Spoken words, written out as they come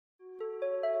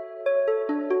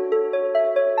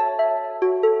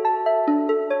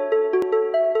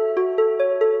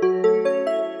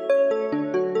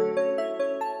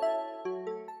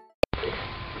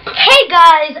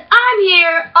guys, I'm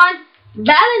here on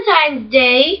Valentine's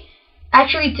Day.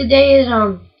 Actually, today is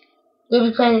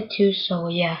LittleBigPlanet2, so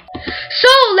yeah. So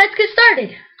let's get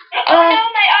started. Oh no,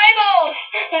 my eyeballs!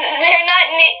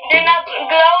 They're not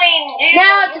glowing. Dude.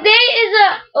 Now today is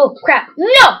oh crap!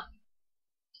 No.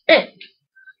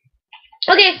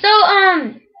 Okay, so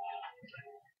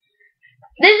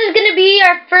this is gonna be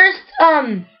our first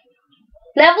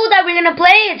level that we're gonna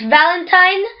play. It's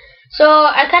Valentine, so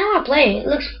I kind of want to play. It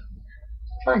looks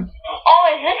fun. Oh,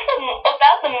 is this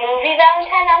about the movie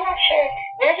Valentine? I'm not sure.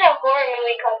 There's a horror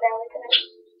movie called Valentine.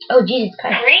 Oh Jesus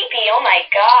Christ! Creepy. Oh my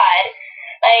god.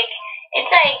 It's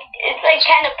like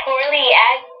kind of poorly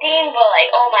acting, but like,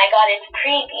 oh my god, it's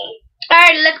creepy.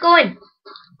 Alright, let's go in.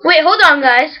 Wait, hold on,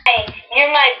 guys. Hey, you're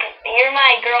my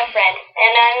girlfriend,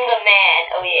 and I'm the man.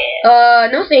 Oh yeah.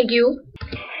 No, thank you.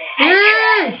 Let's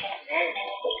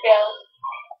go.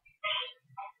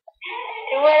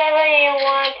 Do whatever you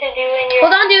want to do in your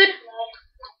Hold on, dude.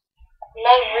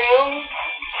 love room.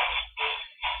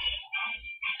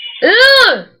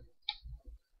 Ugh!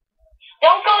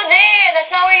 Don't go there.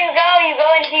 That's not where you go. You go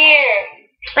in here.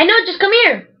 I know. Just come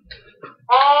here.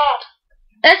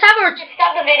 Let's have our.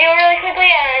 Stop the video really quickly.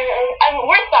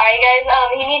 We're sorry, guys.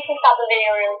 He needs to stop the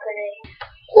video really quickly.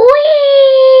 Wee!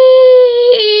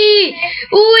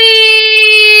 Wee!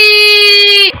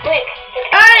 Quick.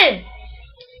 Alright.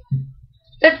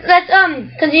 Let's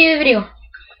continue the video.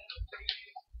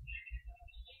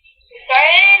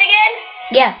 Started it again?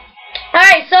 Yeah.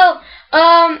 Alright, so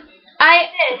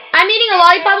I'm eating a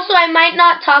lollipop, so I might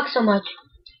not talk so much.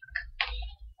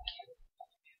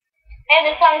 And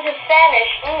the song's in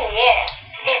Spanish. Yeah.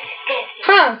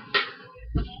 Huh.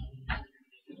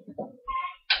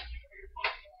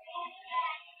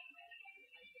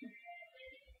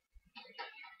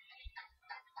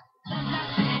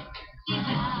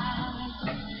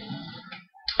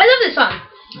 I love this song.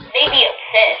 Baby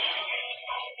obsessed.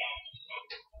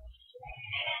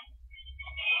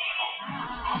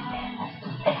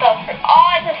 Let's go for. Oh,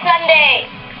 it's a Sunday.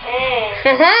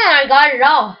 I got it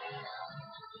all.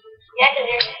 Yeah, because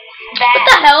you're fat. What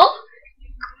the hell?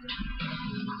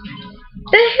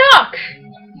 This sucks.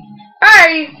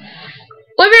 Alright.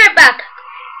 We'll be right back.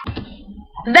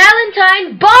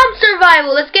 Valentine bomb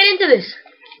survival. Let's get into this.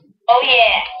 Oh,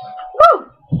 yeah. Woo!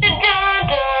 Dun, dun,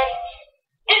 dun.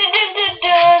 Dun, dun, dun,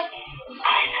 dun.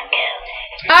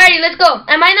 Alrighty, let's go.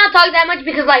 I might not talk that much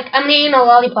because, like, I'm eating a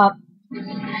lollipop.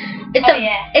 It's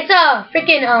it's a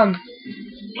freaking oh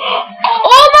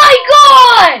my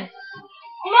god!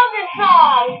 Love this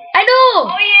song. I know.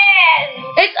 Oh yeah.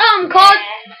 It's called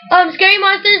Scary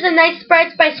Monsters and Nice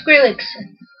Sprites by Skrillex.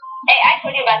 Hey, I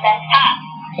told you about that. Ah.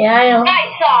 Yeah, I know.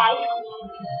 Nice song.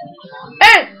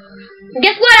 Hey,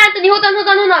 guess what, Anthony? Hold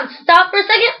on. Stop for a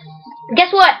second.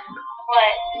 Guess what?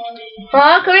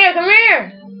 What? Come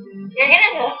here. You're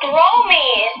gonna throw me.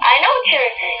 I know what you're.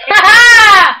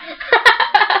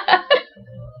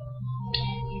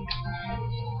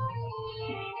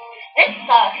 This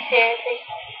sucks, seriously.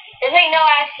 There's like no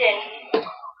action.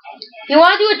 You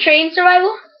want to do a train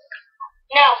survival?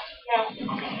 No.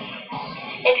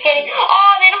 It's getting.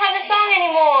 Oh, they don't have the song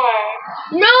anymore.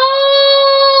 No!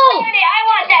 I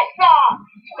want that song.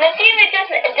 Let's see if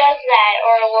it does that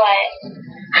or what.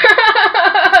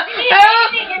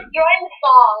 Maybe just join the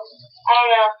song. I don't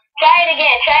know. Try it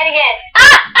again.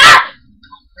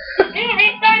 Dude,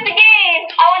 restart the game.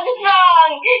 I want the song.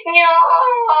 No.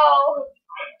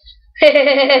 You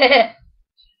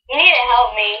need to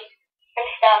help me. I'm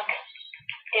stuck.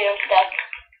 Dude, I'm stuck.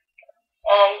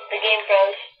 The game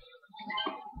froze.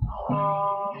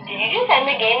 Did you just end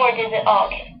the game or did it? Oh,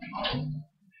 okay.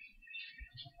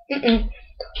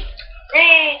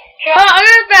 Oh, I'll be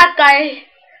right back, guys.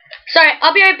 Sorry,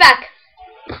 I'll be right back.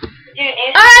 Dude,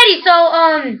 alrighty, so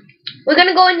we're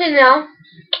gonna go into now.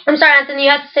 I'm sorry, Anthony,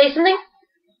 you have to say something?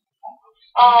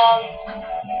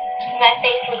 My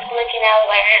face was glitching out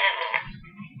like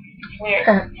weird.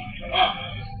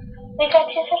 We got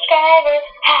 2 subscribers.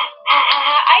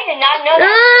 I did not know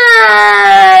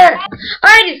that.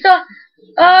 Alrighty, so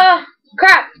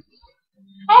crap.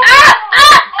 I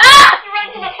have to run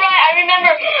to the front. I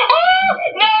remember. Oh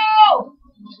no!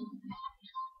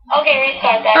 Okay,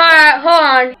 restart that. Alright, hold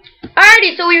on. Alrighty,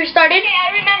 so we restarted. Okay,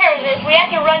 I remember this. We have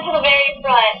to run to the very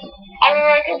front. I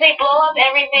remember because they blow up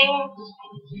everything.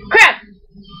 Crap!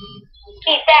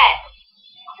 Eat that.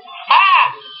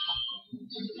 Ah!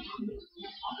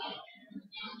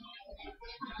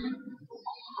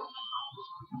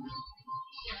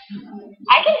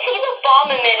 I can see the bomb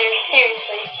emitters,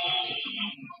 seriously.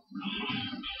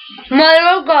 Mother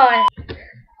of God.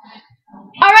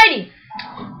 Alrighty.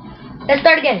 Let's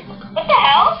start again. What the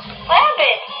hell? What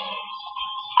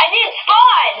didn't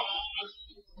spawn!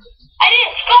 I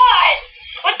didn't spawn!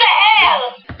 What the hell?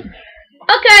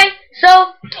 Okay, so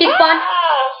he spawned.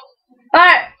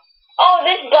 Alright. Oh,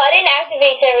 this button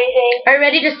activates everything. Are you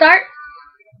ready to start?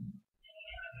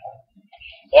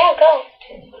 Yeah, go.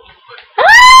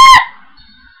 Ah!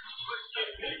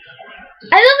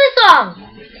 I love this song.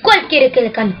 ¿Cuál quiere que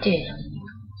le cante?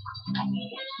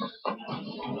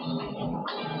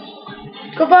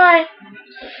 Goodbye.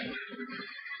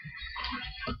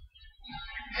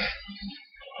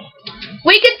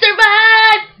 We can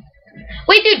survive.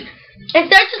 Wait, dude.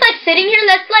 Instead of just like sitting here,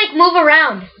 let's like move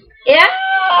around. Yeah?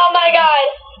 Oh my god.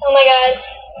 Oh my god.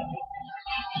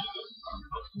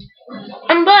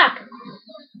 I'm back.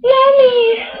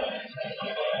 Mommy.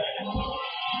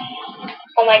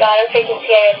 Oh my god, I'm freaking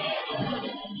scared.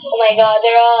 Oh my god,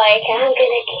 they're all like, I'm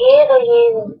gonna kill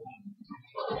you.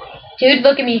 Dude,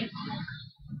 look at me.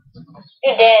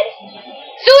 You're dead.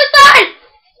 Suicide!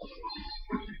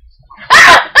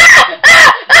 Ah! Ah!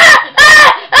 Ah! Ah!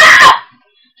 Ah! Ah!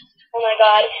 Oh my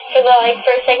god. For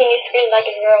a second you screamed like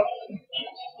a girl.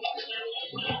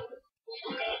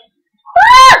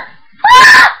 Ah!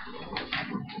 Ah!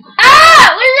 Ah!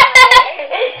 What is that?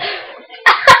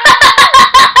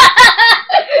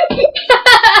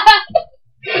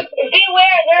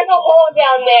 Beware, there's a hole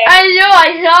down there. I know, I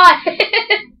saw it.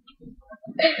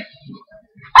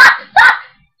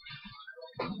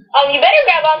 You better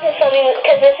grab onto something,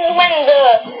 because this is when the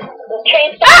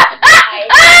train starts to die.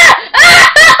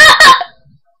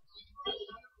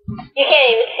 You can't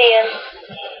even see him.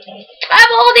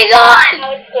 I'm holding on.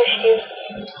 How it pushed you.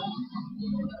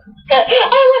 I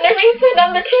want to refund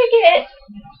on the ticket.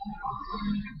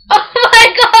 Oh my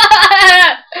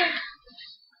god!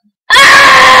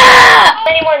 Ah! How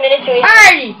many more minutes do we have?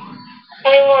 Alrighty. How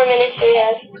many more minutes do we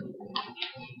have?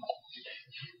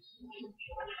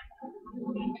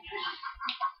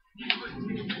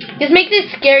 Just make this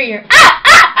scarier. Ah!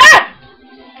 Ah! Ah!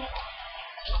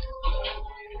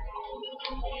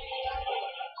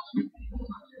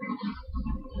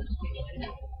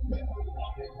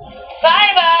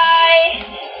 Bye bye,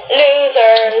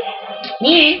 losers.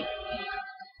 Me?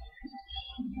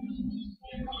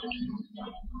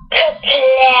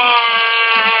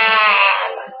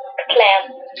 Clam.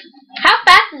 How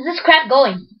fast is this crap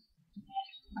going?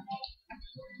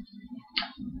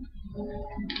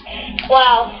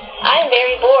 Wow, I'm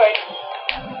very bored.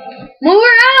 Move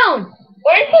around.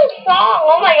 Where's the song?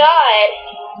 Oh my god.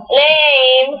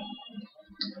 Lame.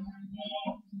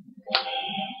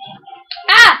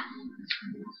 Ah!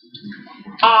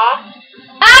 Ah.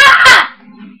 Ah!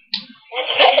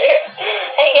 That's better,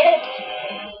 I guess.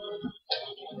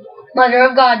 Mother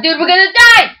of God, dude, we're gonna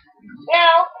die!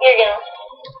 No, you're gonna.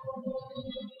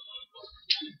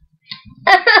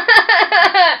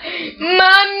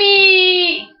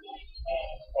 Mommy!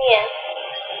 Yeah.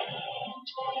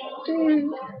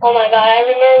 Oh my god, I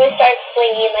remember we started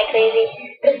swinging like crazy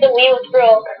because the wheels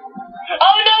broke.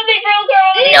 Oh no, they broke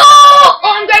already! No!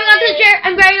 Oh, I'm grabbing onto the chair.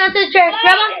 I'm grabbing onto the chair.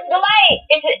 Grab on. The light!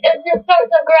 It's just starts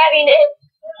of grabbing it.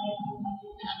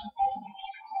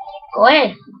 Go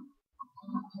ahead.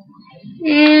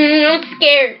 I'm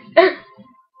scared.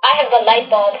 I have the light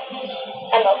bulb.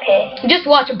 I'm okay. Just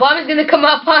watch. A bomb is gonna come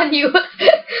upon you.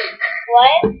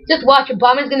 What? Just watch. A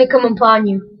bomb is gonna come upon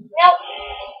you. Nope.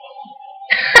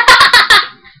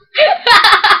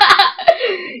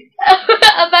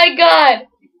 Oh my god.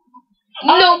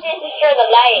 Oh, No. you didn't destroy the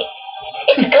light.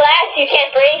 It's glass. You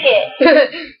can't break it.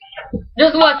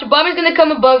 Just watch. A bomb is gonna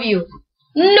come above you.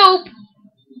 Nope.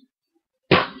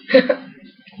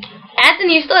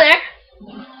 Anthony, you still there?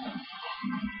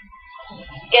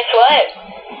 Guess what?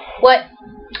 What?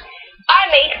 I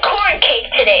made corn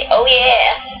cake today. Oh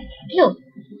yeah. Ew.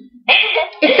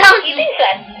 It sounds. He thinks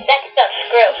that stuff's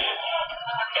gross.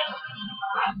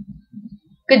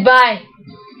 Goodbye.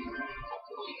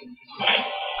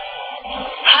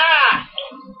 Ha!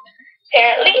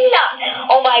 Apparently not.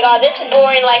 Oh my god, this is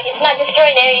boring. Like, it's not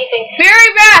destroying anything. Be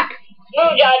right back.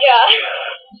 Move, Jaja.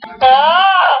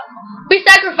 Oh. We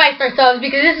sacrificed ourselves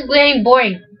because this is getting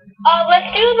boring.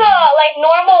 Let's do the, like,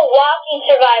 normal walking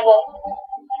survival.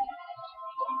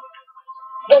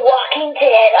 The Walking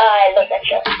Dead. I love that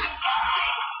show.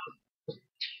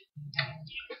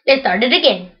 Let's start it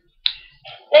again.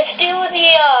 Let's do the,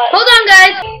 Hold on,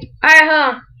 guys. Alright,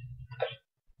 huh?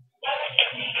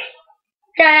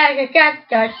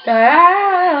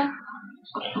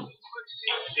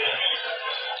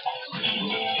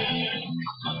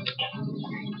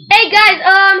 Hey guys,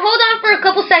 hold on for a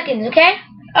couple seconds, okay?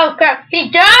 Oh crap, he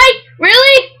died?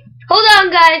 Really? Hold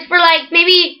on guys, for like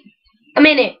maybe a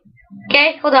minute.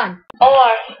 Okay, hold on.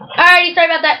 OR. Alrighty, sorry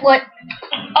about that. What?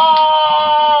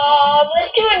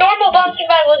 Let's do a normal bomb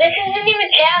survival. This isn't even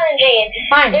challenging.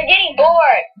 Fine. They're getting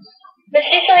bored. Let's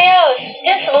do something else.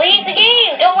 Just leave the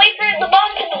game. Don't wait for the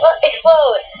bomb to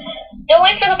explode. Don't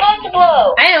wait for the bomb to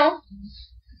blow. I know.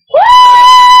 Woo!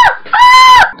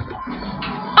 Ah!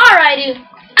 Alrighty.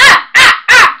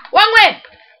 Wrong way.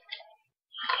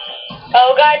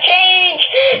 Oh god, change!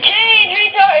 Change,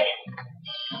 retard!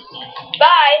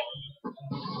 Bye.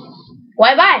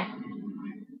 Why bye?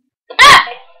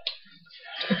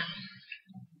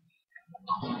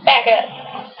 Back up.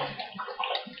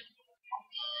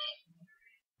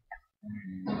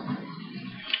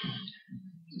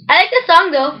 I like the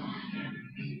song though.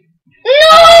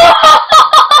 No!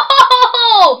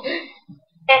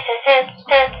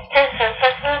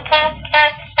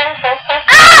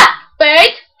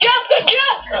 Wait! Jump!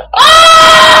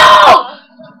 Oh!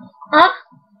 Huh?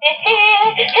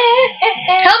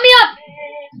 Help me up!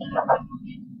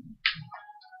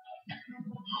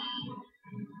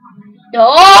 No!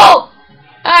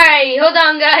 Alright, hold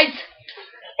on, guys.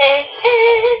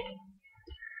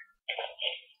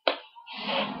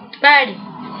 Ready.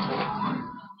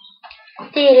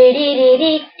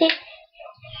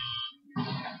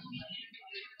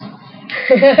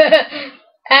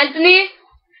 Anthony?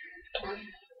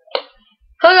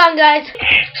 Hold on, guys.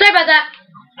 Sorry about that.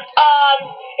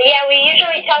 Yeah, we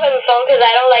usually talk on the phone because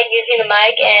I don't like using the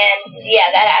mic, and yeah,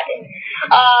 that happened.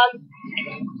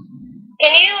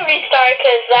 Can you restart?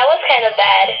 Because that was kind of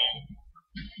bad.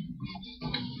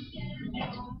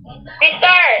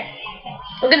 Restart!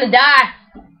 I'm gonna die.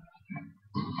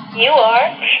 You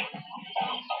are?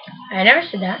 I never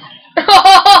said that.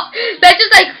 That's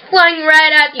just like flying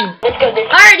right at you. Let's go this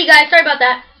way. Alrighty, guys. Sorry about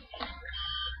that.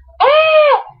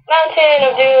 Oh! Mountain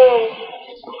of Doom.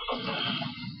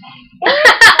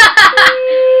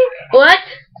 What?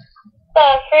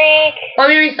 The freak. Want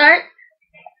me to restart?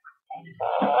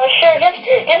 Sure, just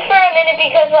for a minute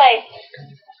because, like,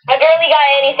 I barely got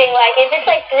anything. Like, if it's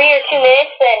like 3 or 2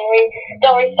 minutes, then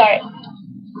don't restart.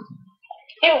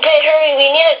 You bitch, hurry,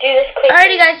 we need to do this quick.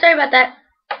 Alrighty, guys, sorry about that.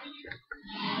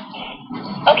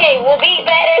 Okay, we'll be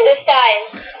better this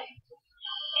time.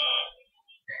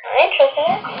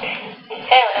 Interesting.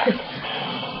 Hell no.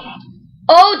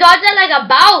 Oh, dodge that like a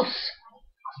mouse.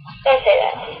 Don't say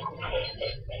that.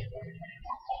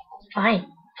 Fine.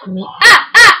 For me.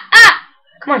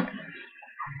 Come on.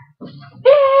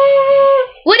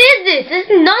 What is this? This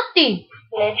is nothing.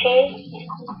 Glitchy.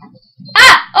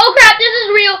 Oh crap, this is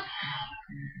real.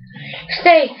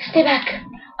 Stay back.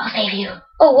 I'll save you.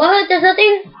 Oh, what? There's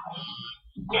nothing?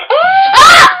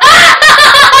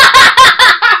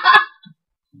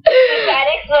 That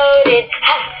exploded.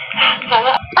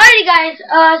 Alrighty, guys.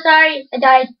 Sorry, I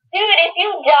died. Dude, if you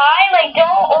die, like,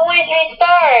 don't always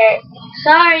restart.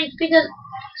 Sorry, it's because...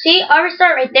 See, I'll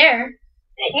restart right there.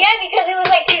 Yeah, because it was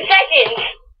like 2 seconds.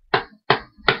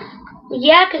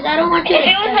 Yeah, because I don't want you If to...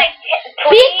 it was like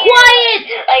 20 Be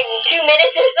quiet! Like 2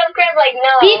 minutes or some crap, like,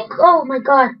 no. Oh my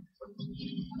god.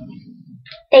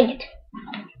 Dang it.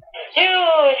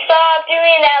 Dude, stop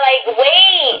doing that, like,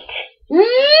 wait.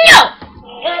 No!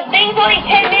 The thing's only 10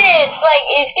 minutes, like,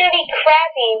 it's gonna be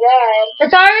crappy, God.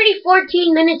 It's already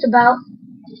 14 minutes about.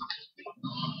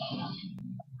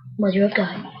 Mother of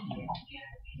God.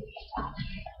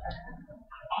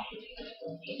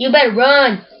 You better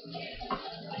run.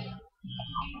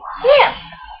 Yeah,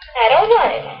 I don't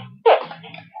mind.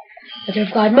 Mother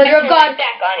of God, Mother of God.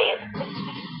 Back on you.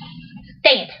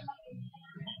 Dang it.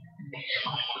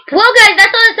 Well, guys,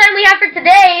 that's all the time we have for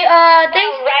today.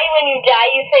 Thanks. Right when you die,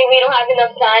 you say we don't have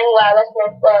enough time. Wow, that's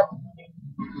messed up.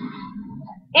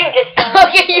 You just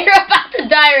Okay, you're about to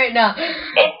die right now.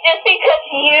 It's just because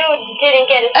you didn't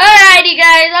get it. Alrighty,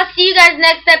 guys. I'll see you guys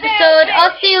next episode.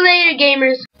 I'll see you later,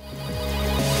 gamers.